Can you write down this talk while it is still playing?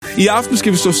I aften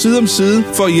skal vi stå side om side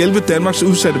for at hjælpe Danmarks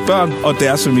udsatte børn og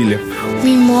deres familie.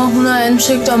 Min mor, hun har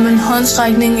ansøgt om en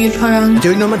håndsrækning et par gange. Det er jo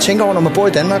ikke noget, man tænker over, når man bor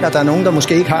i Danmark, at der er nogen, der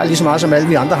måske ikke har lige så meget, som alle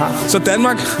vi andre har. Så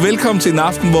Danmark, velkommen til en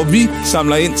aften, hvor vi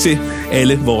samler ind til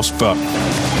alle vores børn.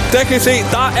 Der kan I se,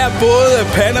 der er både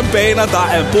pandabaner, der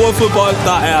er bordfodbold,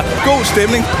 der er god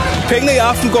stemning. Pengene i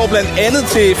aften går blandt andet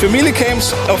til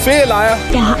familiecamps og ferielejre.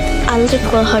 Jeg har aldrig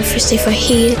prøvet at holde fødselsdag for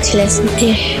hele klassen.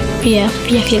 Det bliver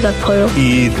virkelig godt prøve.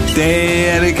 I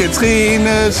dag er det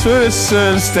Katrines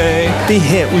fødselsdag. Det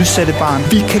her udsatte barn,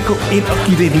 vi kan gå ind og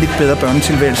give det en lidt bedre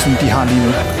børnetilværelse, end de har lige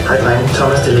nu. Hej drenge,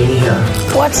 Thomas Delaney her.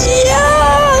 What? Ja!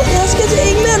 Jeg skal til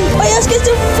England, og jeg skal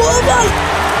til fodbold!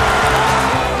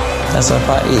 Altså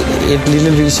bare et lille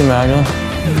lys i mørket.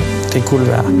 Det kunne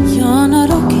det være. You're not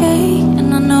okay,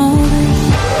 and I know that.